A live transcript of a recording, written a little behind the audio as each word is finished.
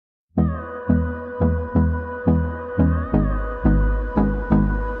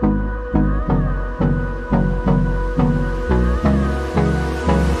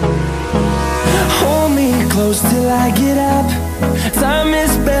close till I get up. Time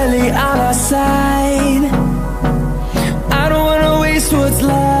is barely on our side. I don't wanna waste what's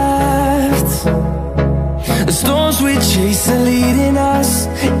left. The storms we chase are leading us,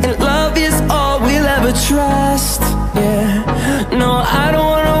 and love is all we'll ever trust. Yeah, no, I don't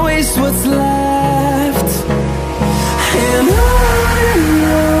wanna waste what's left. And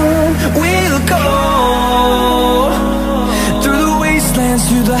on we'll go, through the wastelands,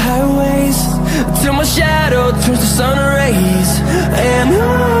 through the highways, till my shadow turns to sun rays. And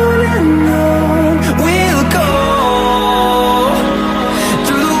on we'll go,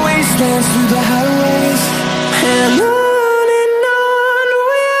 through the wastelands, through the highways, and on we'll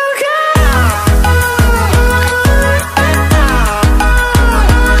go.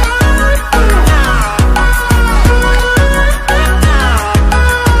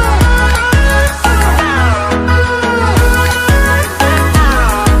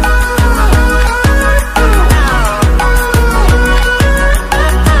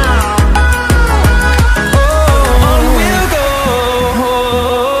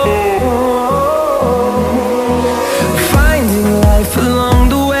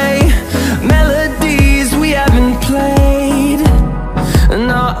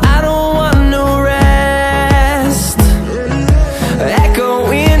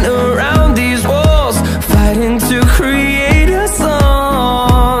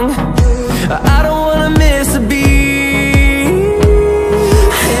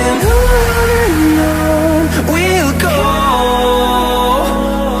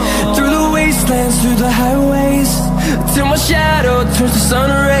 Through the highways, till my shadow turns to sun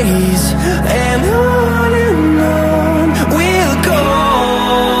rays. And on we'll go,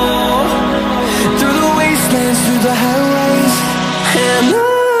 through the wastelands, through the highways, and on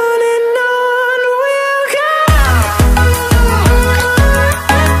we'll go.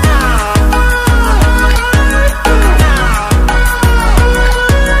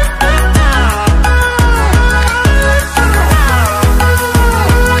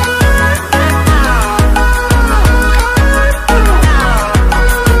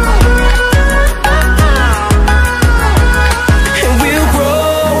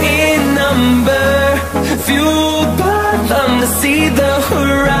 See the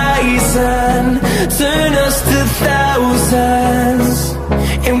horizon, turn us to thousands,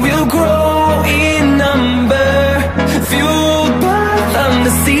 and we'll grow in number, fueled by them.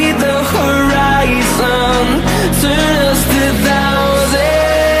 To see the horizon, turn us to thousands,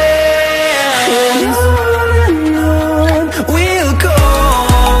 and on we'll go,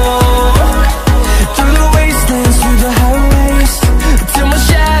 through the wastelands, through the highways, till my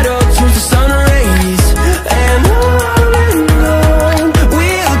shadow turns to sun rays. And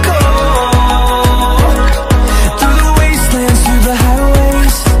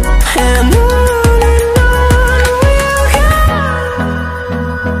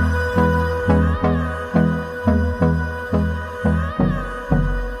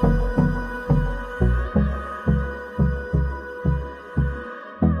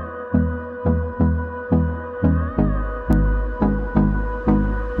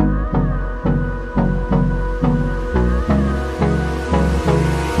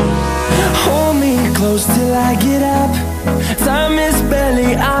close till I get up. Time is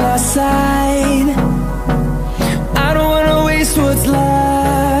barely on our side. I don't wanna waste what's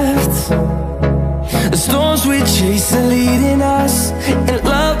left. The storms we chase are leading us, and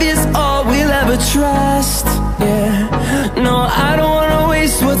love is all we'll ever trust. Yeah, no, I don't wanna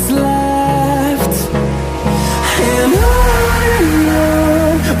waste what's left. And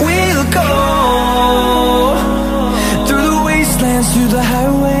on we'll go, through the wastelands, through the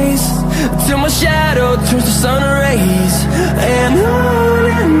highways, till my shadow turns to sun rays. And on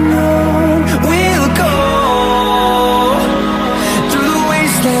we'll go, through the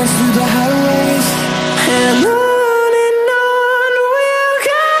wastelands, through the highways, and on we'll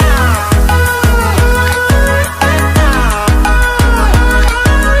go.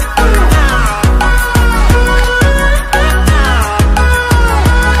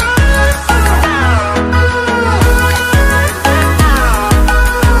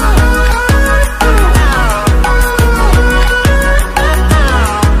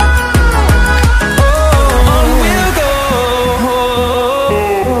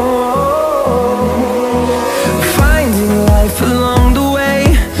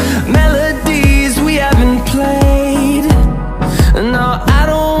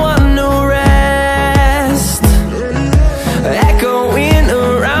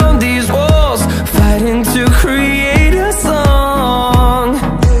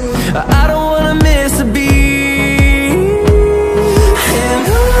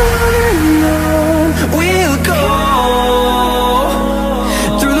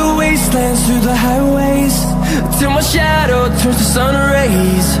 wastelands, through the highways, till my shadow turns to sun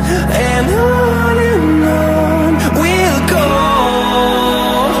rays. And on we'll go,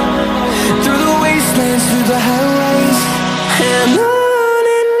 through the wastelands, through the highways, and on.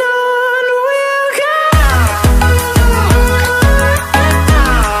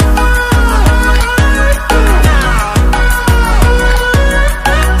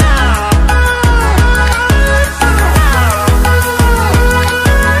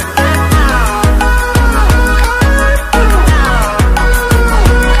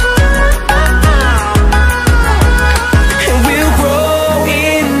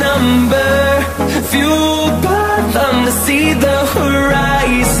 See the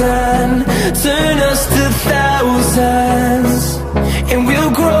horizon, turn us to thousands, and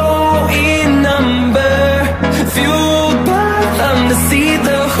we'll grow in number, fueled by them to see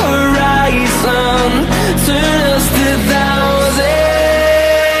the horizon, turn us to thousands.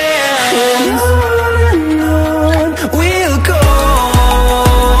 And on we'll go,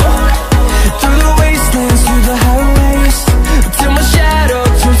 through the wastelands, through the highways, till my shadow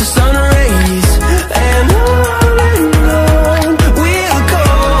turns to sun rays. And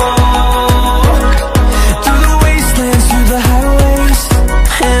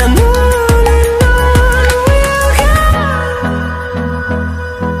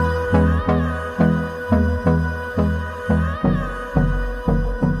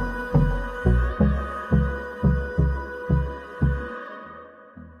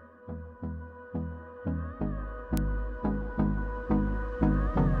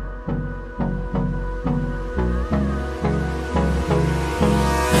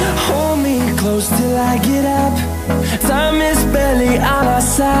close till I get up, time is barely on our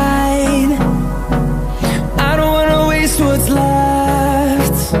side. I don't wanna waste what's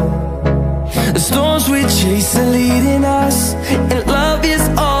left. The storms we chase are leading us, and love is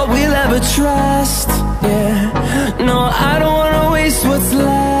all we'll ever trust. Yeah, no, I don't wanna waste what's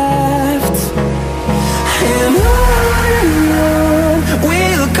left. And on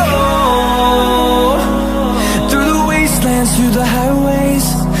we'll go, through the wastelands, through the highways,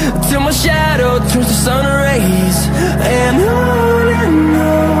 till my shadow turns to sun rays.